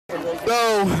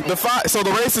So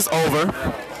the race is over.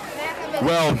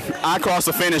 Well, I crossed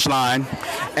the finish line,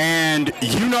 and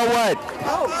you know what?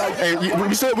 And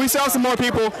we saw some more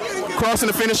people crossing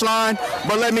the finish line,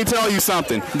 but let me tell you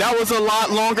something. That was a lot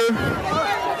longer.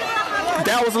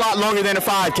 That was a lot longer than a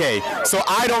 5K. So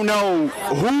I don't know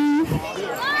who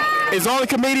is on the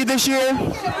committee this year,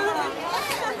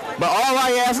 but all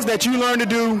I ask is that you learn to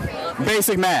do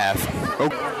basic math.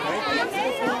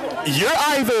 You're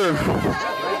either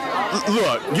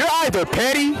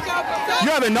petty,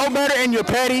 you either know better and you're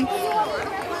petty,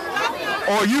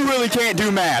 or you really can't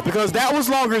do math, because that was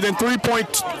longer than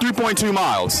 3.2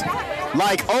 miles.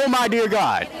 Like, oh my dear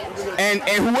God. And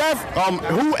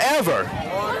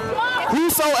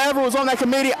whosoever was on that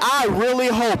committee, I really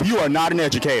hope you are not an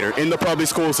educator in the public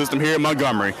school system here in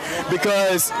Montgomery,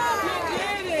 because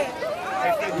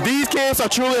these kids are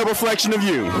truly a reflection of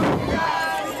you.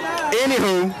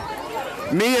 Anywho,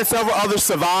 me and several others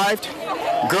survived.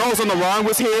 Girls on the Run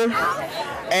was here,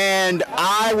 and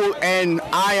I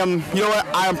am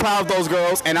proud of those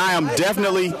girls, and I am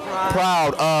definitely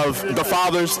proud of the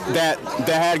fathers that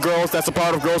had girls that's a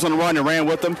part of Girls on the Run and ran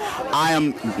with them.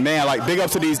 Big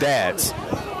ups to these dads.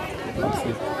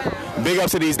 Big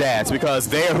ups to these dads, because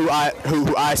they're who I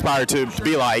aspire to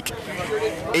be like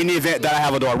in the event that I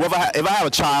have a daughter. Well, if I have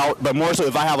a child, but more so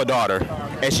if I have a daughter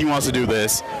and she wants to do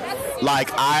this,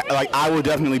 I will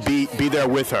definitely be there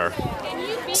with her.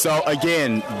 So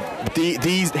again,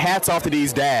 these hats off to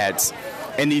these dads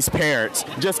and these parents,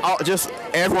 just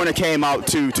everyone that came out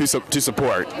to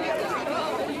support.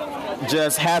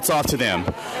 Just hats off to them.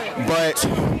 But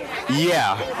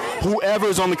yeah,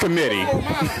 whoever's on the committee,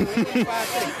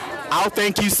 I'll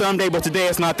thank you someday, but today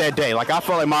it's not that day. Like, I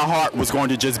felt like my heart was going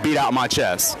to just beat out my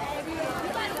chest.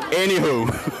 Anywho,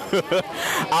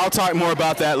 I'll talk more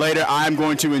about that later. I'm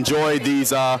going to enjoy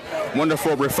these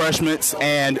wonderful refreshments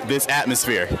and this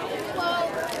atmosphere.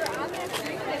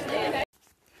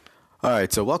 All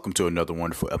right, so welcome to another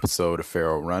wonderful episode of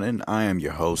Pharaoh Running. I am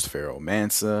your host, Pharaoh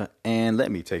Mansa, and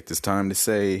let me take this time to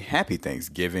say Happy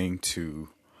Thanksgiving to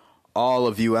all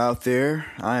of you out there.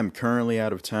 I am currently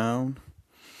out of town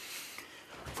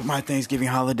for my Thanksgiving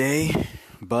holiday,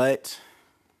 but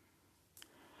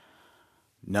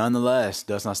nonetheless,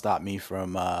 does not stop me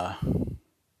from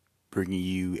bringing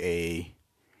you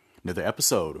another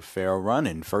episode of Pharaoh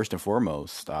Running. First and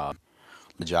foremost,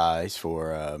 apologize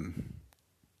for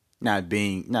not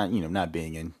being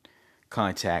in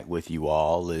contact with you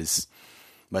all as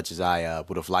much as I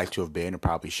would have liked to have been, or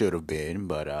probably should have been,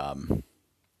 but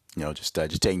just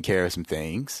taking care of some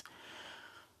things.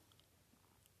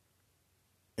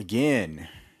 Again,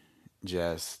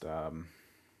 just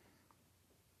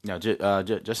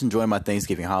enjoying my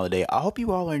Thanksgiving holiday. I hope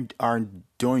you all are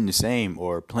doing the same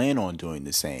or plan on doing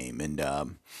the same.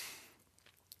 And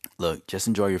look, just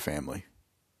enjoy your family.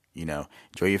 Enjoy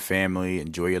your family,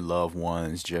 enjoy your loved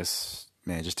ones. Just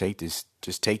take this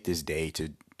day to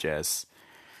just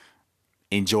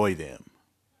enjoy them.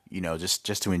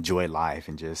 Just to enjoy life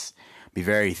and just be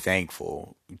very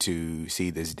thankful to see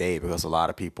this day, because a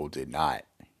lot of people did not.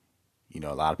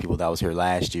 A lot of people that was here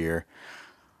last year,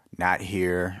 not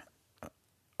here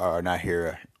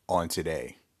on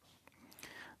today.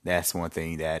 That's one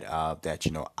thing that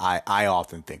I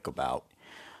often think about.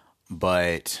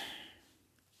 But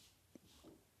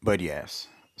yes.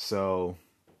 So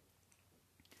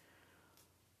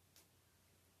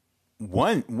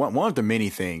one of the many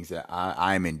things that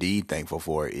I am indeed thankful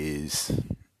for is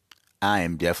I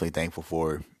am definitely thankful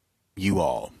for you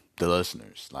all, the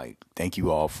listeners. Like, thank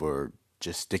you all for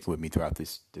just sticking with me throughout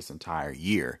this entire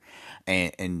year.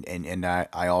 And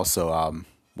I also,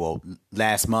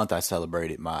 last month I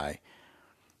celebrated my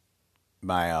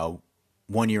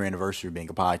 1 year anniversary of being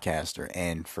a podcaster.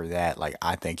 And for that,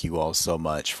 I thank you all so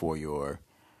much for your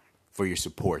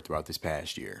support throughout this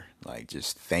past year.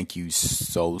 Just thank you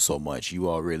so much. You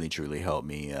all really truly helped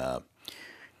me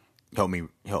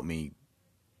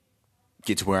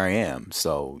get to where I am.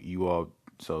 So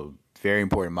very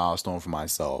important milestone for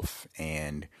myself.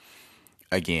 And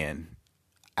again,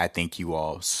 I thank you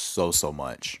all so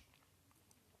much.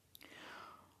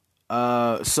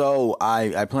 So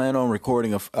I plan on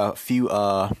recording a few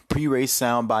pre-race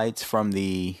sound bites from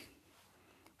the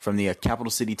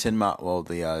Capital City 10 mile.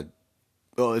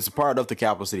 It's a part of the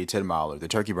Capital City 10 miler, the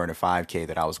Turkey Burner 5K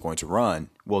that I was going to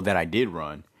run. Well, that I did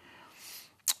run.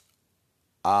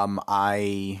 So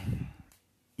I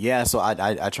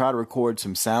tried to record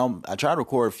some sound. I tried to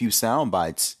record a few sound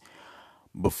bites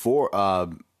before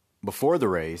the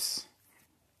race,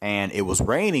 and it was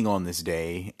raining on this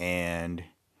day, and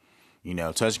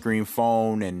touchscreen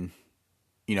phone and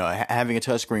having a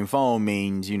touchscreen phone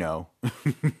means,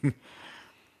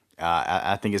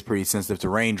 I think it's pretty sensitive to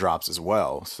raindrops as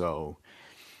well. So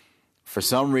for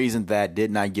some reason that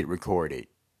did not get recorded.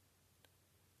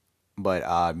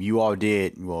 But you all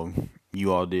did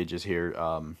just hear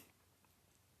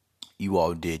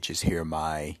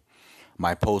my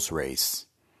post race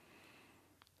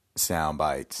sound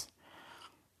bites.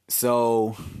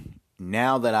 So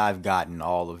now that I've gotten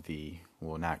all of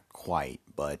not quite,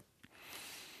 but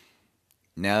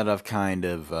now that I've kind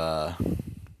of got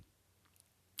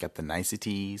the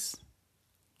niceties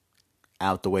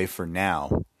out the way for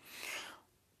now,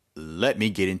 let me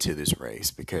get into this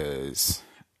race because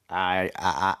I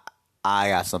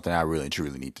got something I really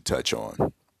truly need to touch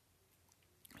on.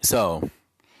 So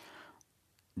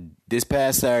this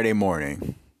past Saturday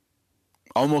morning,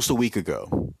 almost a week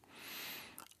ago,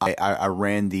 I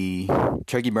ran the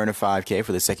Turkey Burner 5K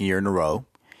for the second year in a row.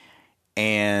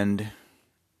 And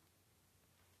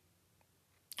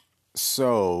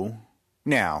so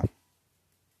now,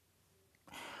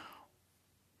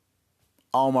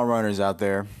 all my runners out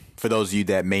there, for those of you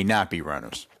that may not be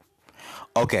runners,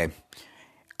 okay,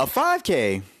 a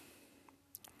 5K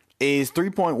is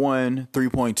 3.1,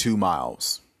 3.2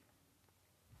 miles.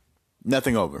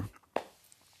 Nothing over.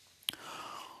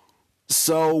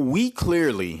 So we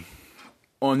clearly,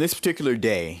 on this particular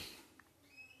day,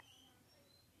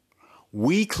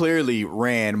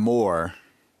 ran more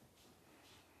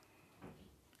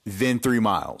than 3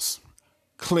 miles.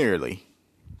 Clearly.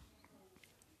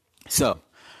 So,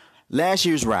 last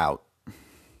year's route,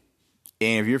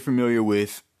 and if you're familiar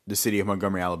with the city of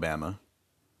Montgomery, Alabama,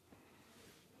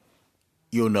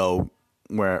 you'll know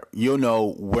where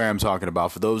I'm talking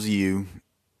about. For those of you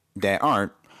that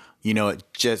aren't,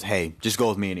 just go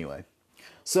with me anyway.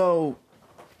 So,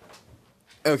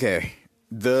 okay,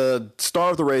 the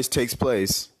start of the race takes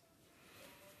place.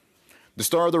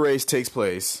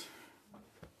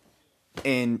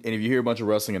 And if you hear a bunch of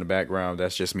rustling in the background,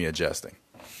 that's just me adjusting.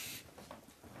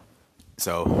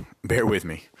 So, bear with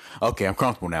me. Okay, I'm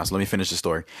comfortable now, so let me finish the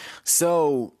story.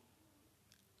 So,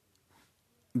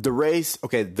 the race,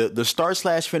 okay, the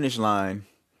start/finish line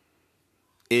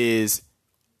is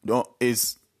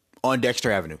on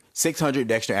Dexter Avenue, 600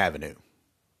 Dexter Avenue,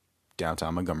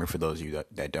 downtown Montgomery, for those of you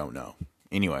that don't know.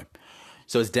 Anyway,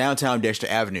 so it's downtown Dexter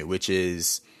Avenue, which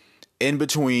is in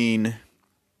between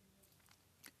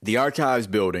the Archives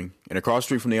building, and across the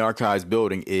street from the Archives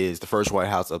building is the first White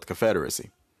House of the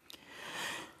Confederacy.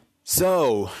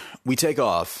 So we take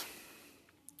off,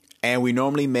 and we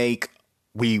normally make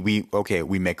we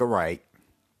make a right.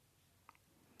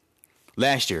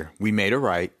 Last year we made a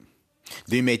right,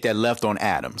 then we made that left on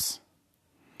Adams,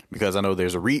 because I know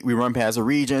there's we run past the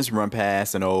Regents, we run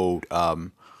past an old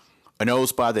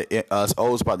spot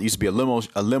that used to be a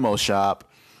limo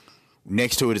shop.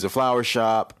 Next to it is a flower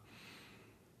shop.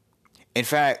 In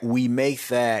fact, we make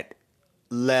that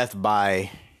left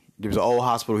by, there's an old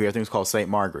hospital here, I think it's called St.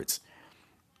 Margaret's.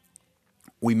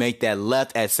 We make that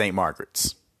left at St.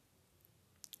 Margaret's.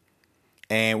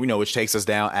 And we know, which takes us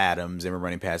down Adams, and we're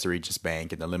running past the Regents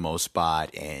Bank and the limo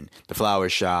spot and the flower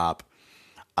shop.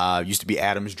 Used to be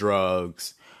Adams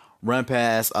Drugs. Run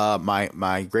past my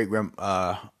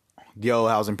the old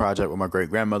housing project where my great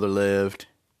grandmother lived.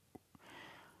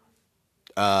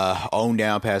 On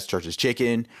down past Church's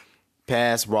Chicken,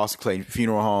 past Ross Clayton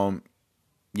Funeral Home,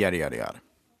 yada yada yada.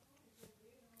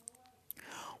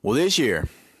 Well, this year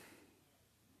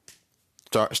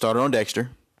started on Dexter,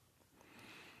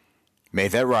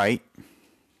 made that right,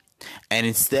 and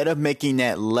instead of making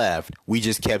that left, we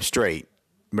just kept straight,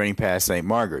 running past St.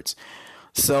 Margaret's.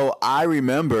 So I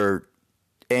remember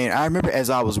as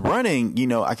I was running,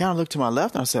 I kind of looked to my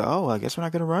left and I said, "Oh, I guess we're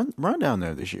not going to run down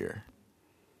there this year."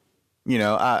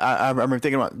 I remember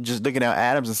thinking about just looking at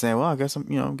Adams and saying, "Well, I guess I'm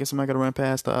not going to run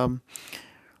past the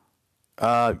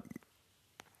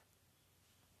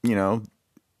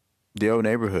old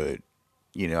neighborhood.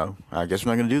 I guess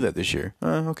we're not going to do that this year."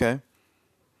 Okay.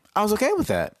 I was okay with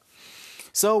that.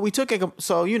 So we took it.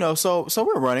 So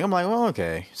we're running. I'm like, well,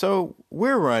 okay. So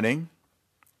we're running,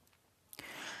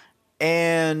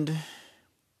 and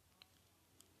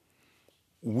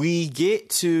we get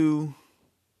to,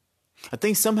 I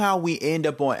think somehow we end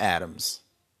up on Adams.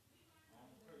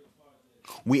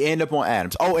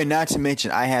 Oh, and not to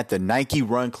mention, I had the Nike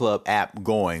Run Club app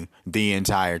going the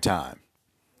entire time.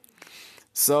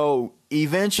 So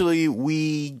eventually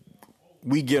we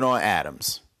get on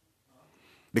Adams,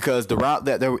 because the route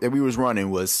that we was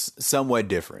running was somewhat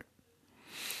different.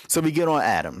 So we get on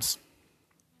Adams.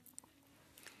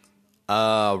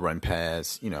 Run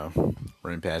past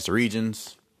the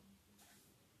Regents,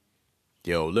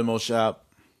 the old limo shop,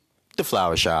 the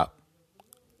flower shop,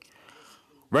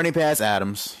 running past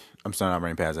Adams. I'm sorry, not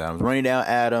running past Adams. Running down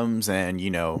Adams, and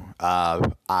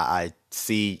I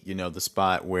see the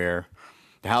spot where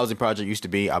the housing project used to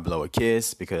be. I blow a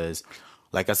kiss because,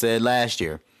 like I said last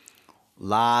year, a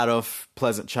lot of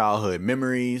pleasant childhood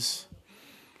memories,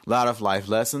 a lot of life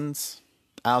lessons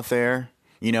out there.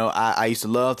 I used to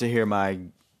love to hear my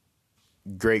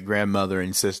great grandmother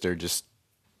and sister just,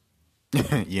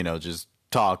 just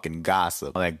talk and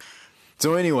gossip.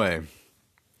 So anyway,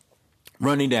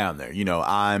 running down there,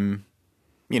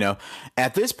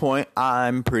 at this point,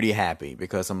 I'm pretty happy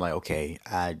because I'm like, okay,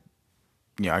 I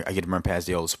get to run past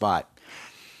the old spot.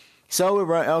 So we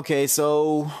run, okay,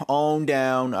 so on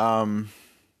down,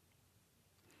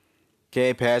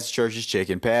 past Church's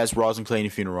Chicken, past Ross and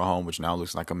Clayton Funeral Home, which now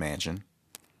looks like a mansion.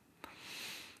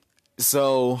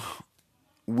 So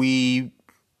we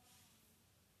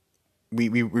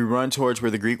run towards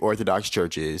where the Greek Orthodox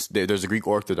Church is. There's a Greek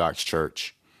Orthodox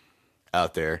Church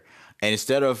out there. And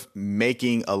instead of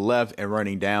making a left and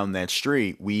running down that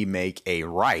street, we make a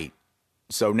right.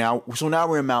 So now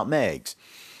we're in Mount Meigs.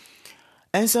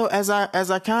 And so as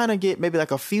I kind of get maybe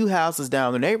like a few houses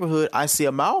down the neighborhood, I see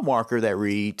a mile marker that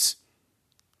reads,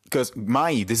 because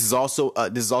mind you, this is also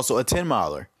a 10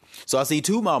 miler. So I see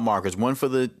 2 mile markers, one for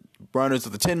the runners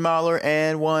of the 10 miler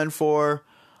and one for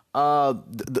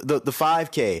the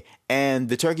 5K. And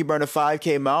the Turkey Burner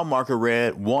 5K mile marker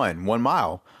read 1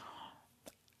 mile.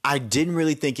 I didn't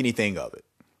really think anything of it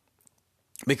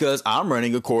because I'm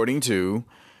running according to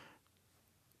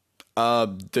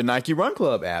the Nike Run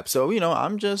Club app. So,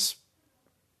 I'm just,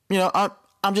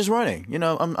 I'm just running,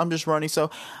 I'm just running.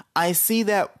 So I see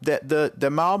that the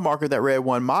mile marker that read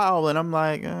 1 mile, and I'm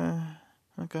like,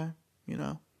 okay,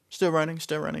 still running.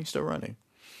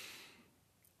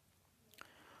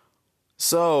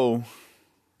 So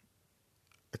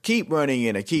I keep running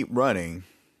and I keep running.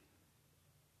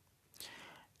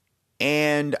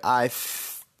 And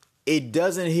it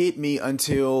doesn't hit me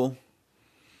until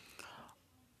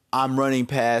I'm running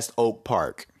past Oak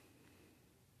Park.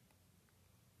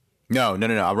 No.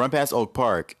 I run past Oak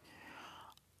Park.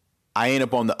 I end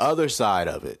up on the other side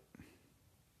of it.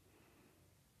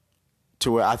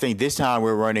 To where I think this time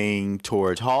we're running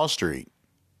towards Hall Street.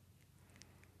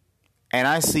 And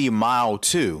I see mile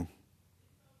 2.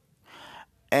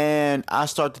 And I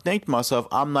start to think to myself,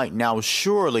 I'm like, now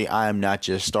surely I am not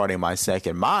just starting my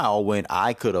second mile when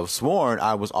I could have sworn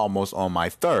I was almost on my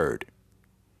third.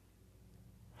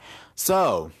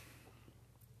 So,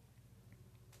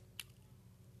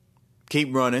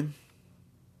 keep running.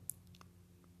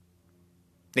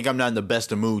 Think I'm not in the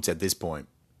best of moods at this point.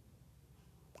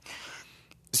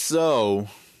 So,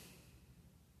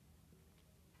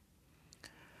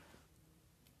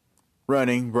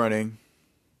 running.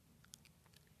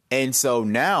 And so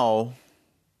now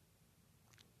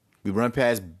we run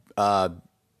past, I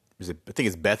think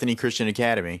it's Bethany Christian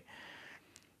Academy.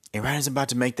 And right as I'm about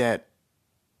to make that,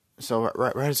 so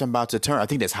right as I'm about to turn, I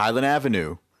think that's Highland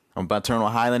Avenue. I'm about to turn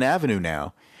on Highland Avenue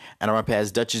now. And I run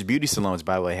past Dutch's Beauty Salons.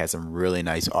 By the way, has some really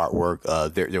nice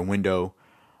artwork. Their window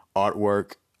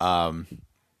artwork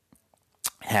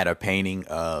had a painting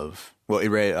of, well, it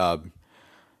read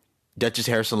Dutch's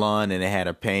Hair Salon, and it had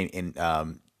a painting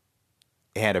of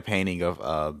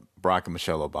Barack and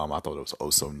Michelle Obama. I thought it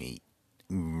was so neat.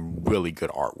 Really good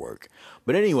artwork.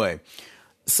 But anyway,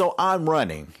 so I'm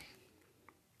running.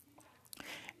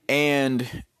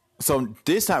 And so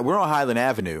this time we're on Highland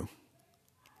Avenue.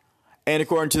 And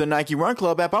according to the Nike Run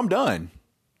Club app, I'm done.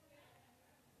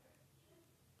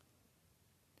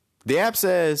 The app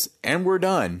says, and we're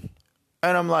done.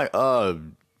 And I'm like,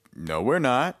 no, we're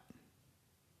not.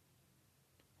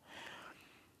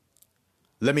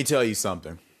 Let me tell you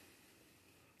something.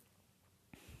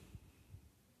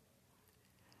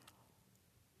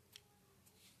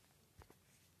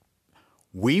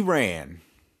 We ran.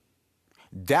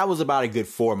 That was about a good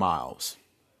 4 miles.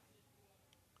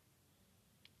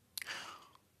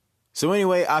 So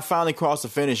anyway, I finally crossed the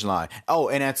finish line. Oh,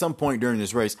 and at some point during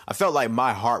this race, I felt like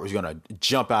my heart was going to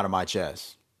jump out of my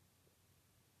chest.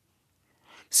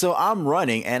 So I'm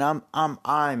running, and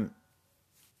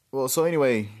well, so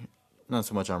anyway, not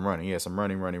so much I'm running. Yes, I'm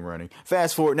running.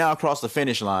 Fast forward, now across the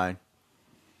finish line,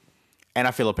 and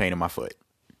I feel a pain in my foot.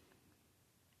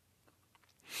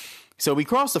 So we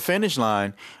cross the finish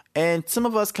line, and some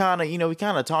of us kind of, we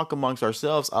kind of talk amongst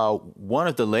ourselves. One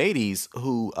of the ladies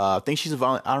who I think she's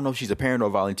I don't know if she's a parent or a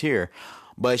volunteer,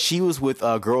 but she was with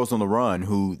Girls on the Run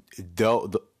who,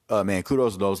 man,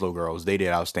 kudos to those little girls. They did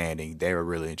outstanding. They were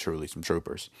really and truly some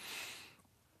troopers.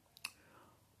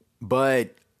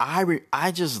 But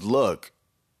I just look,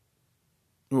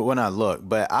 when I look,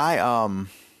 but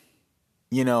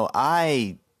you know,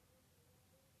 I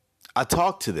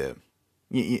talked to them.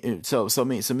 So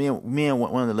me and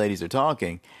one of the ladies are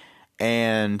talking,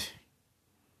 and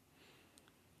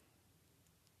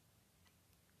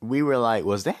we were like,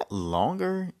 was that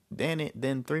longer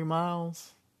than 3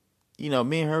 miles? You know,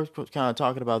 me and her was kind of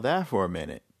talking about that for a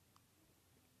minute.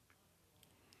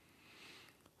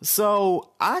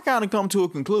 So I kind of come to a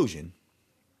conclusion.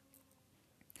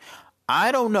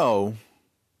 I don't know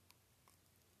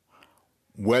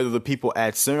whether the people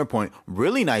at Centerpoint,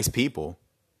 really nice people,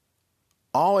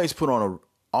 always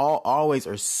always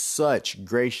are such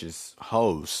gracious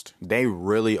hosts. They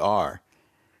really are.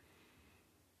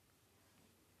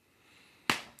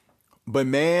 But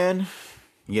man,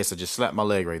 yes, I just slapped my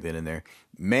leg right then and there.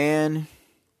 Man,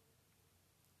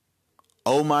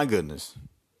 oh my goodness.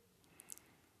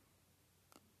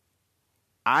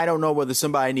 I don't know whether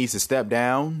somebody needs to step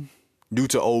down due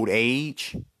to old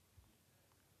age,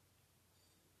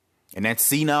 and that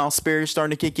senile spirit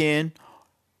starting to kick in,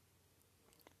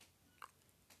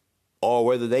 or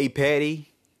whether they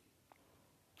petty,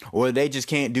 or they just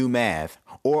can't do math,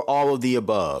 or all of the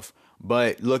above.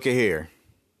 But look at here.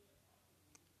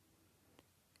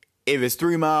 If it's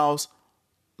 3 miles,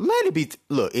 let it be.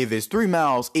 Look, if it's 3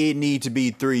 miles, it need to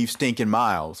be 3 stinking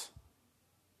miles.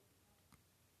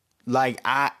 Like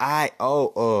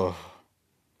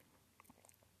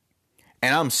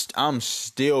and I'm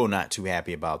still not too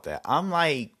happy about that. I'm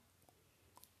like,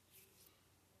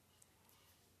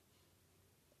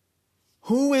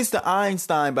 who is the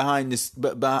Einstein behind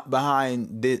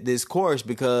this course?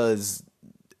 Because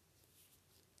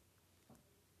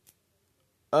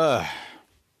oh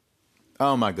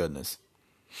my goodness.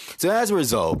 So as a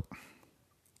result,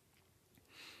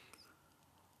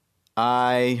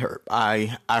 I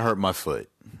hurt my foot.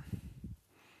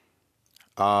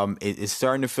 It's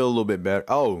starting to feel a little bit better.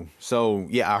 Oh, so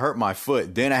yeah, I hurt my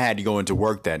foot. Then I had to go into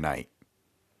work that night.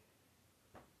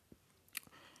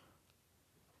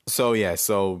 So yeah,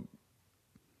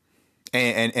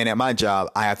 and at my job,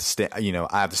 I have to stand. You know,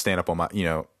 I have to stand up on my. You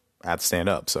know, I have to stand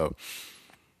up. So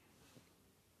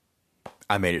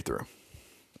I made it through.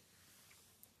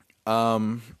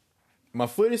 My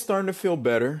foot is starting to feel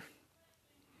better,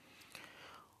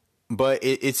 but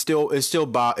it still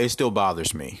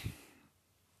bothers me.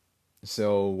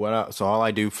 So so all I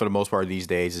do for the most part these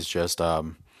days is just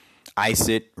ice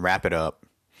it, wrap it up,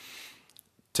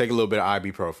 take a little bit of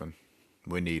ibuprofen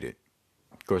when needed.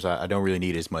 Of course, I don't really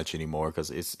need it as much anymore because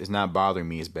it's not bothering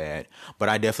me as bad, but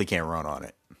I definitely can't run on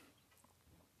it.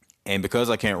 And because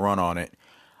I can't run on it,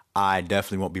 I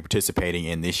definitely won't be participating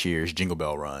in this year's Jingle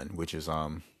Bell Run, which is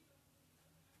I'm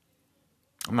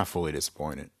not fully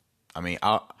disappointed. I mean,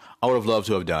 I would have loved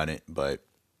to have done it, but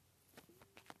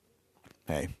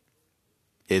hey,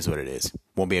 it is what it is.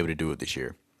 Won't be able to do it this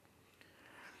year.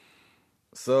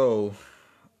 So,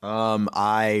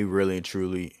 I really and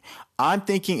truly, I'm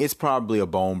thinking it's probably a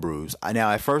bone bruise. Now,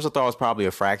 at first I thought it was probably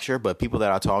a fracture, but people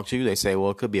that I talk to, they say,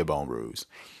 well, it could be a bone bruise.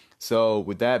 So,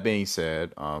 with that being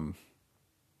said,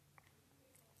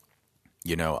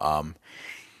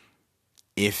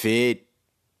 if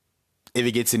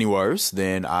it gets any worse,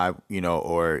 then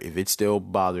or if it still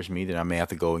bothers me, then I may have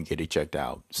to go and get it checked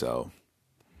out. So,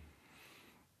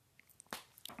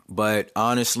 but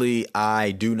honestly,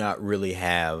 I don't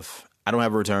have a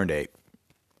return date.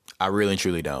 I really and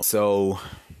truly don't. So,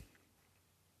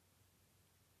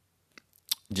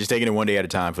 just taking it one day at a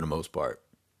time for the most part.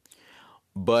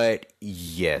 But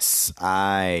yes,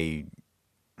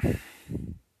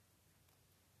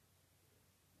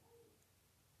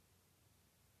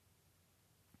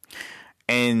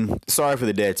 and sorry for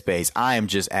the dead space. I am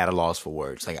just at a loss for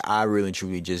words. Like, I really and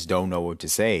truly just don't know what to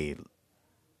say.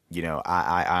 You know,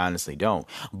 I honestly don't.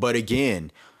 But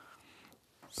again,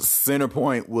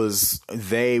 Centerpoint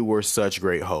they were such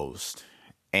great hosts.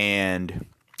 And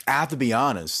I have to be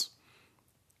honest,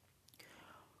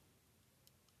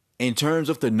 in terms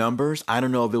of the numbers, I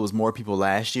don't know if it was more people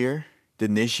last year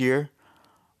than this year.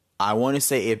 I want to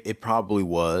say it probably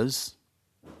was.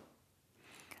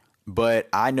 But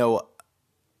I know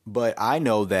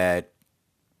that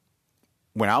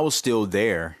when I was still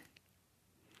there,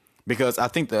 because I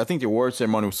think the award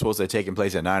ceremony was supposed to have taken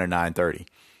place at 9 or 9:30.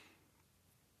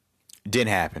 Didn't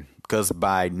happen because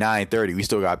by 9:30 we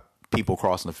still got people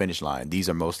crossing the finish line. These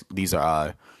are most of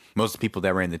the people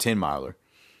that ran the 10 miler.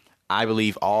 I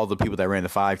believe all the people that ran the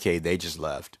 5K, they just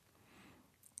left.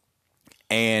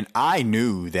 And I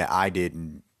knew that I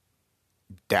didn't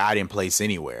place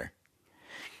anywhere.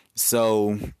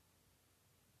 I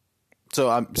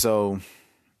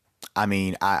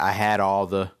mean, I had all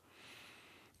the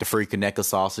the free Kaneka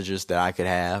sausages that I could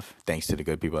have, thanks to the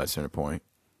good people at Center Point,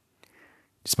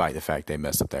 despite the fact they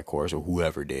messed up that course or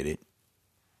whoever did it.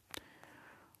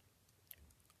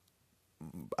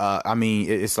 I mean,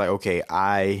 it's like, okay,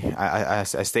 I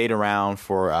stayed around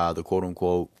for the quote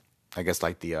unquote, I guess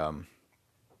like the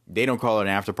they don't call it an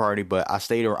after party, but I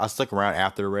stuck around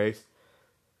after the race.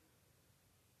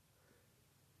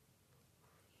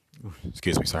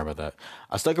 Excuse me, sorry about that.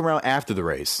 I stuck around after the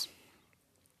race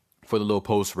for the little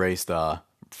post race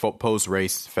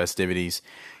festivities,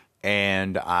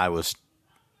 and I was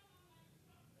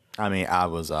after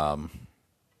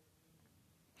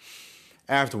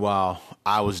a while,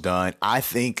 I was done. I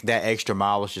think that extra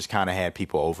mile was just kind of had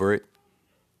people over it.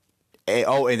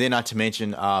 And then not to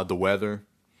mention the weather.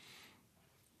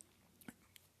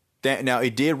 Now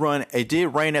it did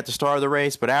rain at the start of the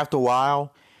race, but after a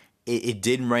while, it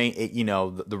didn't rain.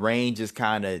 The rain just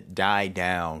kind of died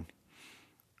down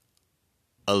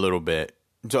a little bit.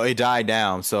 So it died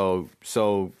down. So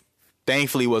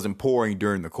thankfully, it wasn't pouring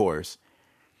during the course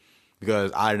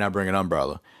because I did not bring an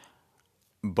umbrella.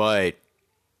 But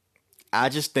I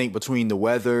just think between the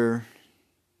weather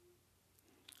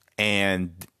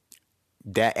and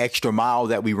that extra mile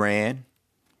that we ran,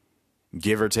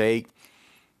 give or take,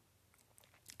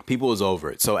 people was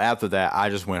over it. So after that, I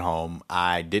just went home.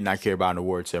 I did not care about an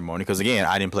award ceremony because, again,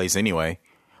 I didn't place anyway.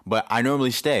 But I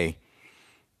normally stay,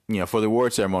 for the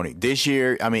award ceremony. This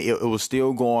year, I mean, it was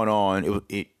still going on.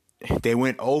 They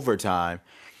went overtime,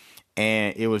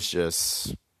 and it was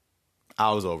just,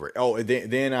 I was over it. Oh, and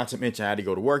then not to mention I had to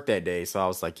go to work that day, so I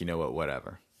was like, you know what,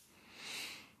 whatever.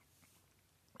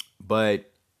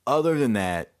 But other than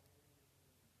that,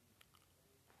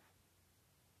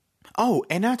 oh,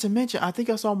 and not to mention, I think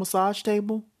I saw a massage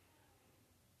table.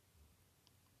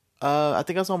 Like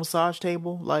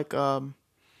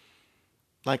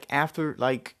after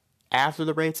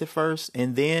the race at first,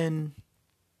 and then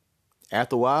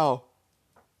after a while.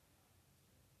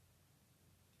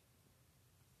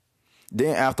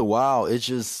 Then after a while, it's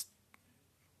just,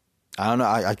 I don't know,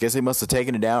 I guess they must have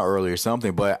taken it down early or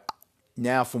something. But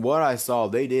now from what I saw,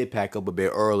 they did pack up a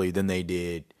bit early than they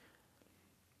did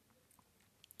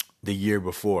the year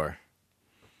before.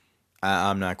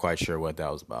 I'm not quite sure what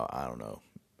that was about. I don't know.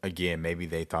 Again, maybe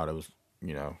they thought it was,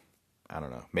 I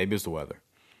don't know. Maybe it's the weather.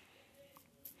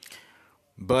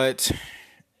 But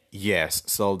yes,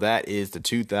 so that is the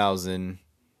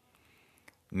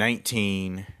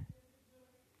 2019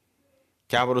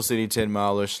 Capital City 10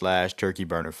 miler / Turkey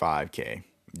Burner 5K.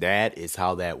 That is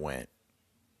how that went.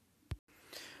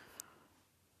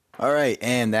 All right,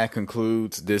 and that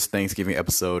concludes this Thanksgiving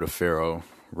episode of Pharaoh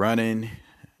Running.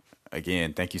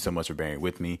 Again, thank you so much for bearing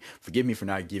with me. Forgive me for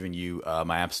not giving you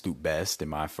my absolute best in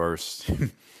my first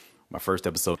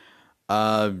episode.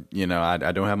 I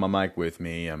don't have my mic with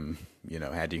me. Had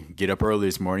to get up early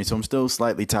this morning, so I'm still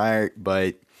slightly tired,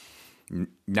 but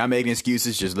not making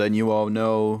excuses, just letting you all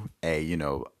know, hey,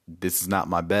 this is not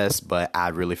my best, but I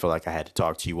really feel like I had to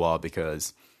talk to you all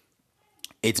because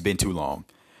it's been too long.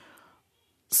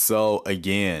 So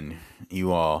again,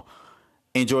 you all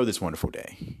enjoy this wonderful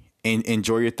day.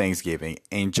 Enjoy your Thanksgiving.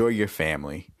 Enjoy your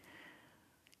family.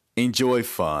 Enjoy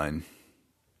fun.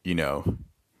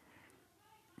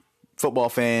 Football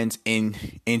fans,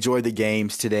 enjoy the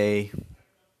games today.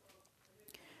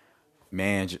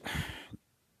 Man,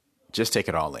 just take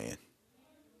it all in.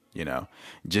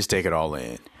 Just take it all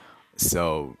in.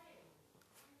 So,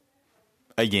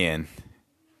 again,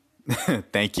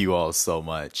 thank you all so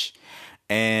much.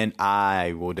 And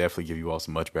I will definitely give you all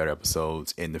some much better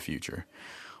episodes in the future.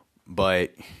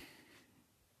 But,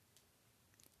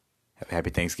 have a happy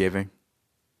Thanksgiving.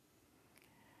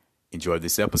 Enjoy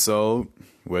this episode,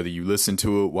 whether you listen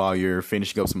to it while you're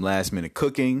finishing up some last minute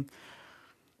cooking,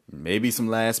 maybe some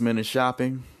last minute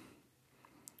shopping,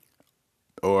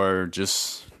 or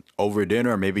just over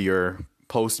dinner, or maybe your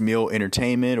post-meal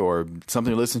entertainment or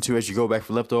something to listen to as you go back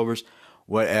for leftovers,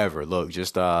 whatever. Look,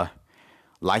 just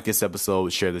like this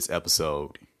episode, share this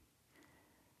episode.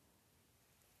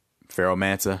 Pharaoh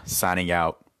Manta signing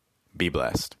out. Be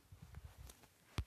blessed.